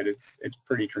there dead. It's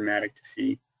pretty dramatic to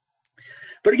see.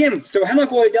 But again, so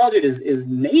hemlock woolly adelgid is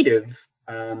native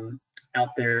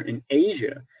out there in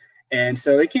Asia, and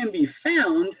so it can be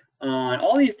found on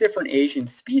all these different Asian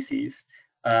species.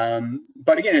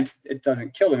 But again, it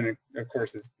doesn't kill them. And of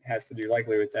course, it has to do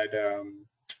likely with that,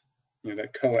 you know,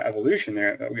 that coevolution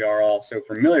there that we are all so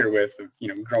familiar with, of, you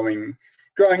know,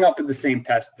 growing up with the same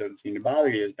pest that doesn't seem to bother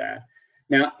you as bad.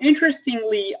 Now,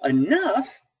 interestingly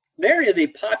enough, there is a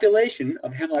population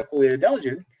of hemlock woolly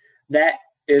adelgid that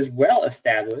is well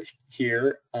established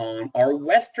here on our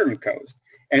western coast.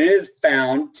 And it is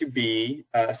found to be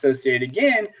associated,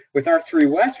 again, with our 3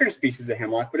 western species of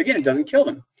hemlock, but again, it doesn't kill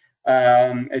them.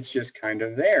 It's just kind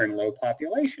of there in low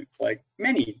populations, like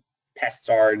many pests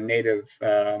are in native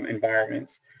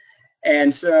environments.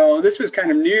 And so this was kind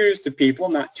of news to people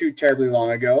not too terribly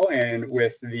long ago, and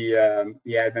with the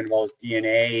advent of all this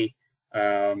DNA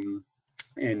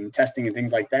and testing and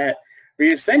things like that, we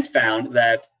have since found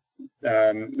that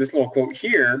this little quote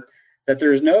here, that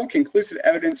there is no conclusive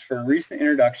evidence for recent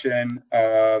introduction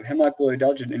of hemlock woolly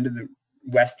adelgid into the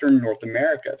Western North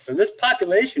America. So this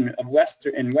population of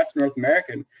Western North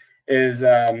America is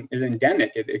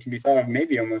endemic. It can be thought of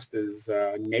maybe almost as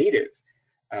native,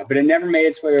 but it never made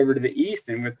its way over to the east.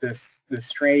 And with this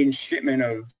strange shipment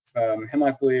of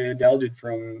hemlock woolly adelgid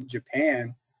from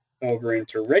Japan over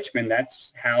into Richmond,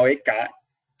 that's how it got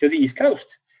to the East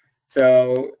Coast.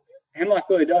 So hemlock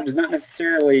woolly adelgid is not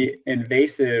necessarily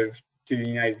invasive to the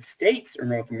United States or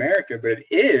North America, but it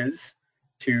is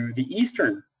to the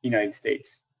eastern United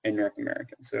States and North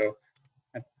America. So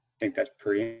I think that's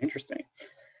pretty interesting.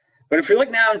 But if we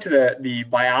look now into the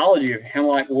biology of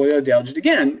hemlock woolly adelgid,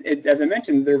 again, as I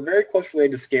mentioned, they're very closely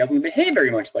related to scales and they behave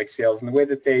very much like scales in the way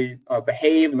that they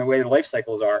behave and the way their life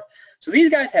cycles are. So these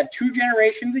guys have 2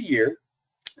 generations a year.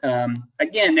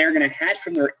 Again, they're going to hatch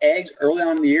from their eggs early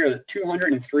on in the year at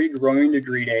 203 growing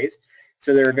degree days.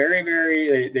 So they're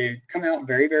they come out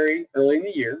very, very early in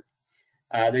the year.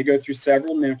 They go through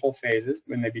several nymphal phases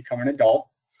when they become an adult.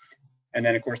 And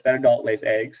then, of course, that adult lays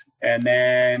eggs. And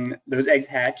then those eggs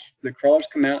hatch, the crawlers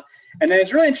come out. And then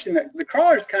it's really interesting that the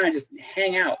crawlers kind of just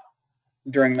hang out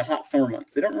during the hot summer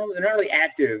months. They're not really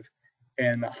active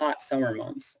in the hot summer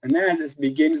months. And then as it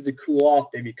begins to cool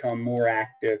off, they become more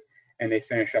active and they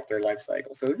finish up their life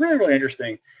cycle. So it's really, really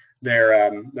interesting,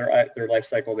 their life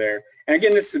cycle there. And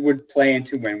again, this would play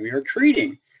into when we are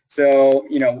treating. So,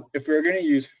 you know, if we're going to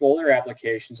use foliar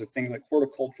applications of things like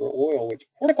horticultural oil, which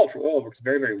horticultural oil works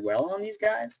very, very well on these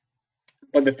guys.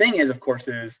 But the thing is, of course,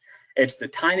 it's the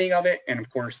timing of it. And of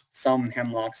course, some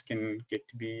hemlocks can get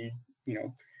to be, you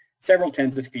know, several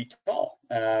tens of feet tall.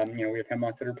 You know, we have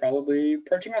hemlocks that are probably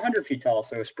approaching 100 feet tall.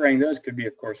 So spraying those could be,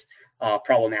 of course,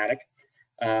 problematic.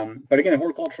 But again, the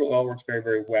horticultural oil works very,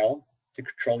 very well to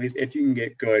control these if you can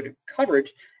get good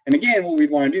coverage. And again, what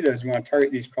we'd want to do though is we want to target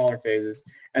these crawler phases.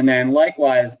 And then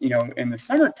likewise, you know, in the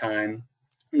summertime,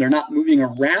 they're not moving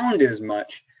around as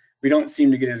much. We don't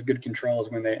seem to get as good control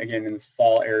as when they, again, in this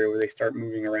fall area where they start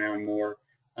moving around more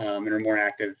and are more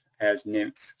active as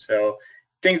nymphs. So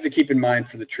things to keep in mind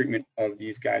for the treatment of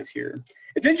these guys here.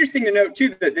 It's interesting to note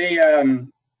too that they,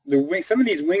 some of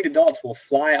these winged adults will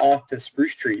fly off to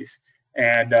spruce trees,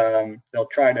 and they'll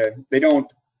try to,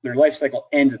 their life cycle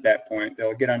ends at that point.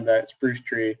 They'll get on that spruce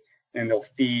tree and they'll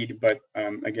feed, but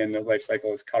again, the life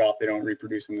cycle is cut off. They don't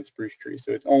reproduce in the spruce tree.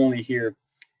 So it's only here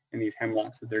in these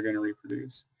hemlocks that they're going to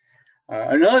reproduce.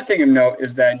 Another thing of note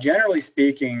is that generally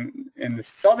speaking, in the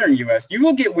southern U.S., you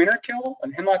will get winter kill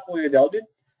of hemlock woolly adelgid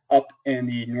up in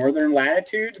the northern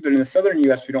latitudes, but in the southern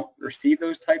U.S., we don't receive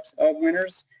those types of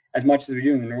winters as much as we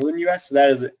do in the northern U.S. So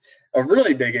that is a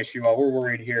really big issue while we're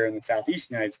worried here in the southeast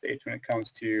United States when it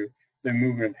comes to the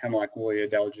movement of hemlock woolly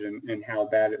adelgid and how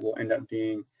bad it will end up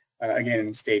being, again,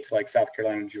 in states like South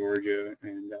Carolina, Georgia,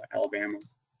 and Alabama.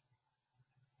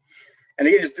 And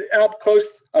again, just up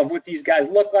close of what these guys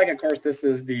look like. Of course, this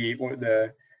is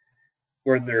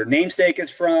where their namesake is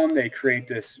from. They create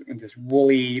this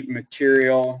woolly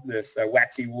material, this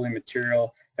waxy woolly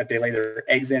material that they lay their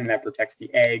eggs in, and that protects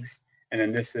the eggs. And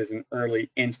then this is an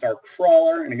early instar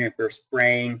crawler. And again, if we're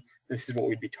spraying, this is what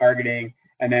we'd be targeting.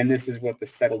 And then this is what the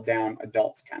settled down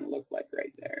adults kind of look like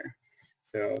right there.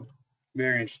 So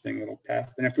Very interesting little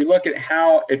pest. And if we look at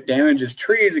how it damages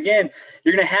trees, again,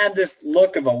 you're going to have this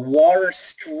look of a water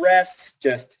stress,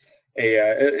 just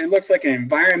it looks like an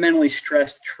environmentally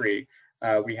stressed tree.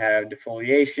 We have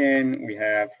defoliation, we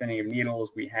have thinning of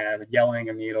needles, we have yellowing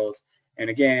of needles. And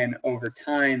again, over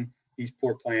time, these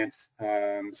poor plants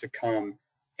succumb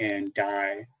and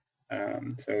die.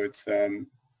 So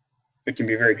it can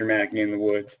be very dramatic in the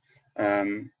woods.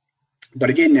 But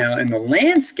again, now in the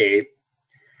landscape,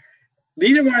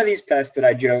 these are one of these pests that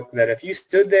I joke that if you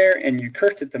stood there and you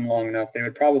cursed at them long enough, they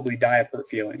would probably die of hurt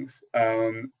feelings.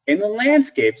 In the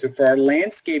landscape, so for our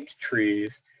landscaped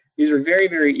trees, these are very,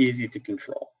 very easy to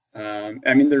control.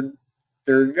 I mean, they're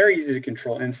very easy to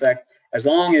control insect as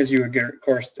long as you, of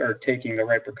course, are taking the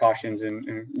right precautions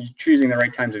and choosing the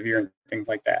right times of year and things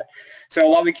like that. So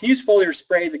while we can use foliar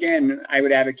sprays, again, I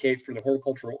would advocate for the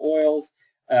horticultural oils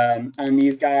on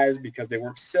these guys because they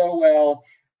work so well.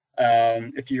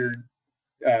 If you're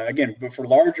again, but for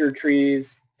larger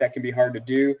trees, that can be hard to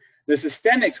do. The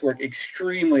systemics work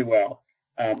extremely well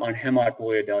on hemlock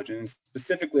woolly adelgid,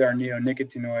 specifically our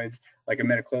neonicotinoids like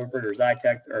imidacloprid or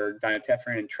Zytec or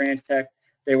dinotefran and Transtec.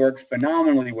 They work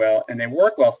phenomenally well, and they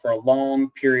work well for a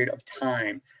long period of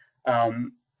time.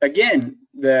 Again,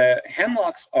 the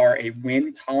hemlocks are a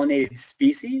wind-pollinated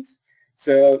species,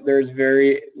 so there's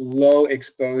very low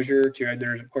exposure to,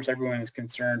 of course, everyone is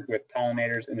concerned with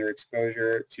pollinators and their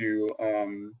exposure to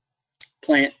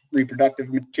plant reproductive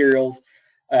materials,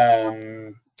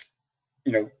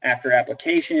 after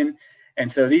application.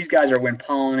 And so these guys are wind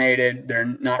pollinated.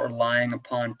 They're not relying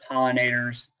upon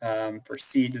pollinators for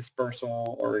seed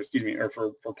dispersal, or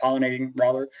for pollinating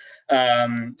rather.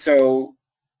 So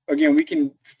again, we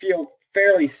can feel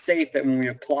fairly safe that when we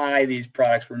apply these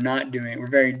products, we're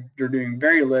doing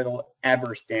very little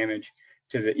adverse damage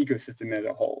to the ecosystem as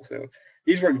a whole. So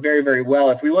these work very, very well.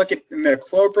 If we look at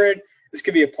imidacloprid, this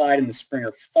could be applied in the spring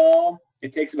or fall.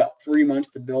 It takes about 3 months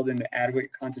to build into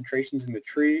adequate concentrations in the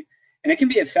tree, and it can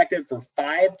be effective for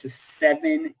 5 to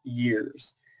 7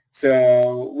 years.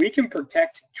 So we can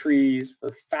protect trees for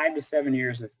 5 to 7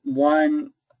 years with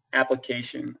one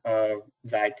application of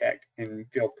Zytec and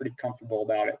feel pretty comfortable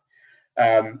about it.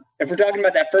 If we're talking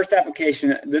about that first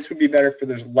application, this would be better for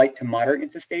those light to moderate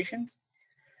infestations.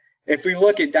 If we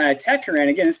look at dinotefran,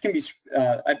 again, this can be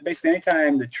basically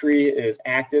anytime the tree is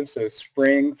active, so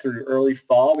spring through early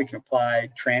fall, we can apply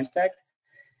Transtec.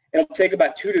 It'll take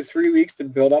about 2 to 3 weeks to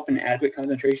build up in adequate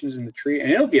concentrations in the tree, and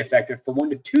it'll be effective for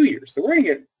 1 to 2 years. So we're going to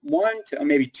get 1 to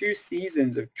maybe 2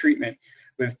 seasons of treatment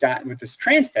with this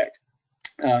Transtec.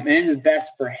 And it is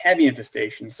best for heavy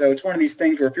infestation. So it's one of these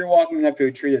things where if you're walking up to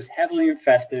a tree that's heavily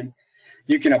infested,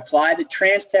 you can apply the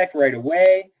Transtec right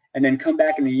away and then come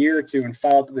back in a year or two and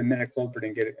follow up with the imidacloprid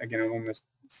and get, again, almost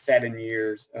 7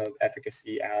 years of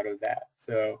efficacy out of that.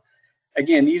 So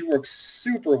again, these work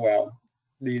super well.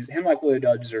 These hemlock woolly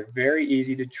adelgids are very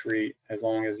easy to treat as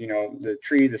long as, the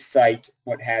tree, the site,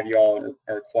 what have you all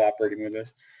are cooperating with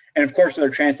us. And of course, with our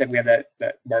Transtec, we have that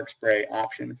bark spray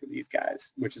option for these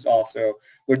guys, which is also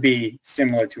would be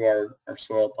similar to our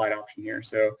soil applied option here.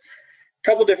 So a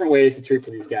couple different ways to treat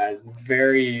for these guys.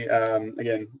 Very,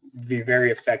 again, be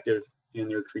very effective in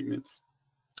their treatments.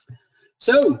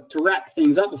 So to wrap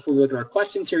things up before we look at our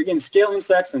questions here, again, scale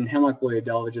insects and hemlock woolly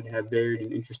adelgid have varied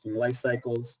and interesting life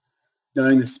cycles.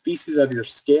 Knowing the species of your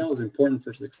scale is important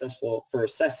for a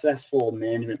successful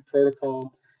management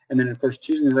protocol. And then, of course,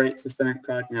 choosing the right systemic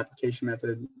product and application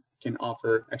method can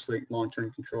offer excellent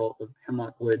long-term control of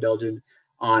hemlock woolly adelgid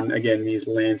on, again, these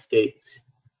landscape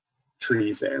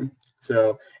trees there.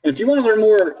 So, and if you want to learn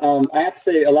more, I have to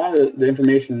say a lot of the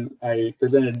information I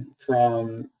presented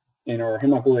from in our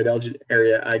hemlock woolly adelgid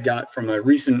area, I got from a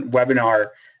recent webinar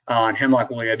on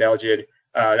hemlock woolly adelgid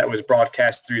that was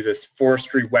broadcast through this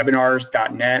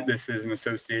forestrywebinars.net. This is an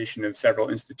association of several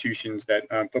institutions that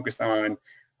focus on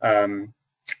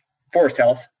forest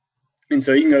health. And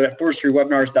so you can go to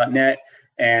forestrywebinars.net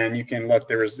and you can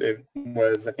look. It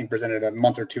was I think presented a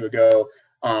month or two ago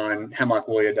on hemlock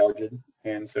woolly adelgid,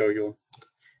 and so you'll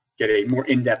get a more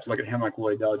in-depth look at hemlock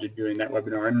woolly adelgid during that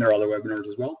webinar, and there are other webinars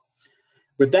as well.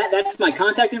 With that, that's my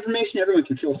contact information. Everyone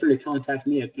can feel free to contact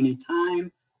me at any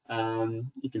time.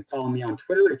 You can follow me on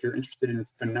Twitter if you're interested in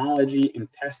phenology and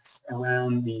pests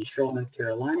around the Charlotte, North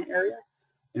Carolina area.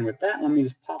 And with that, let me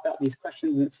just pop out these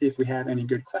questions and see if we have any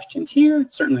good questions here.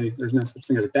 Certainly, there's no such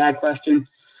thing as a bad question.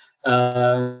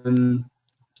 So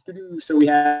we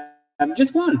have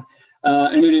just one,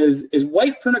 and it is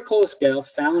white prunicola scale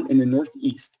found in the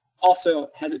Northeast? Also,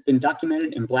 has it been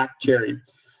documented in black cherry?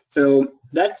 So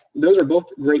those are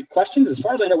both great questions. As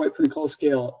far as I know, white prunicola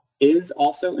scale is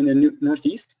also in the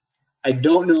Northeast. I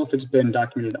don't know if it's been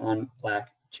documented on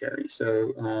black cherry.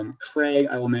 So Craig,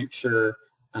 I will make sure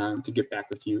to get back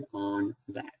with you on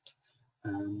that.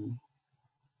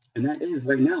 And that is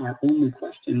right now our only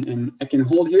question. And I can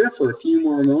hold here for a few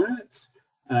more moments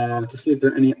to see if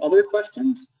there are any other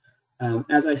questions.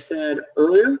 As I said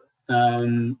earlier,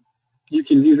 you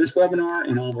can view this webinar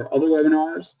and all of our other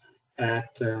webinars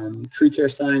at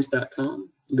treecarescience.com.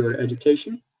 Go to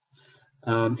education.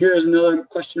 Here is another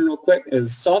question real quick.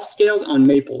 Is soft scales on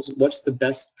maples, what's the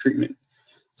best treatment?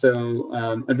 So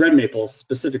red maples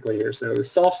specifically here. So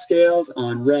soft scales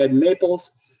on red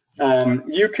maples.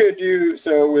 You could do,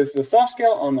 so with the soft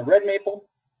scale on the red maple,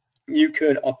 you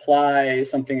could apply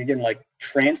something again like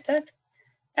Transtect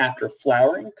after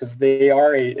flowering, because they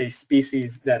are a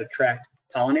species that attract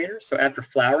pollinators. So after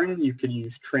flowering, you can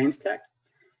use Transtect.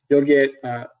 You'll get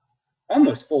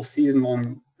almost full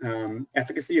season-long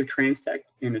efficacy of Transtect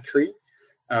in a tree.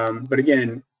 But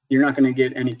again, you're not going to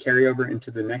get any carryover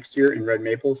into the next year in red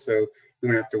maple, so you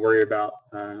won't have to worry about,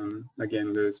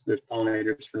 again, those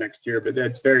pollinators for next year. But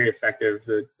that's very effective,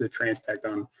 the Transtect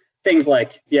on things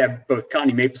like, yeah, both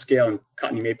cottony maple scale and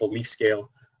cottony maple leaf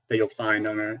scale that you'll find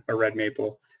on a red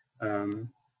maple. And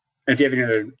if you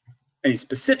have any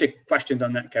specific questions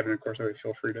on that, Kevin, of course, always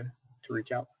feel free to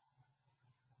reach out.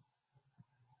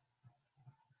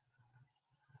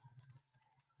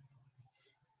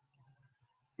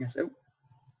 Yes, oh.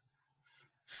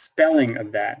 Spelling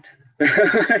of that.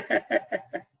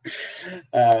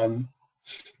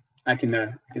 I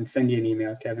can send you an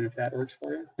email, Kevin, if that works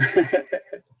for you.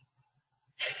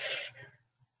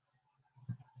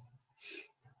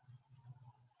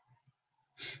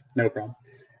 No problem.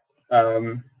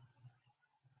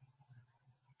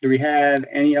 Do we have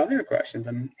any other questions?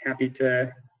 I'm happy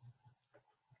to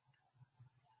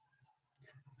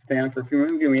stay on for a few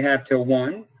minutes. We have till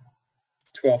 1.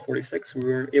 It's 12:46. We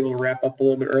were able to wrap up a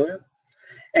little bit earlier.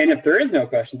 And if there is no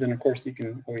questions, then of course you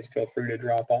can always feel free to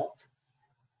drop off.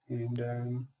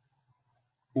 And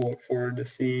we'll look forward to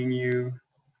seeing you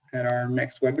at our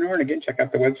next webinar. And again, check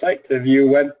out the website to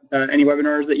view any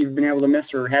webinars that you've been able to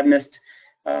miss or have missed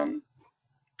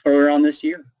earlier on this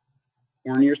year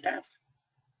or in years past.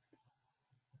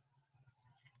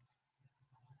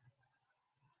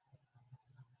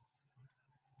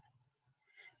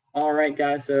 All right,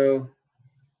 guys, so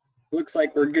looks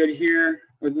like we're good here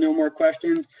with no more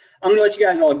questions. I'm going to let you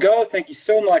guys all go. Thank you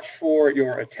so much for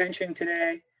your attention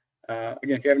today. Again,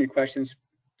 if you have any questions,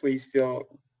 please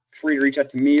feel free to reach out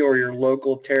to me or your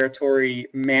local territory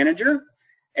manager.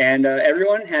 And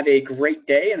everyone, have a great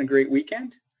day and a great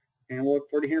weekend. And we'll look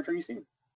forward to hearing from you soon.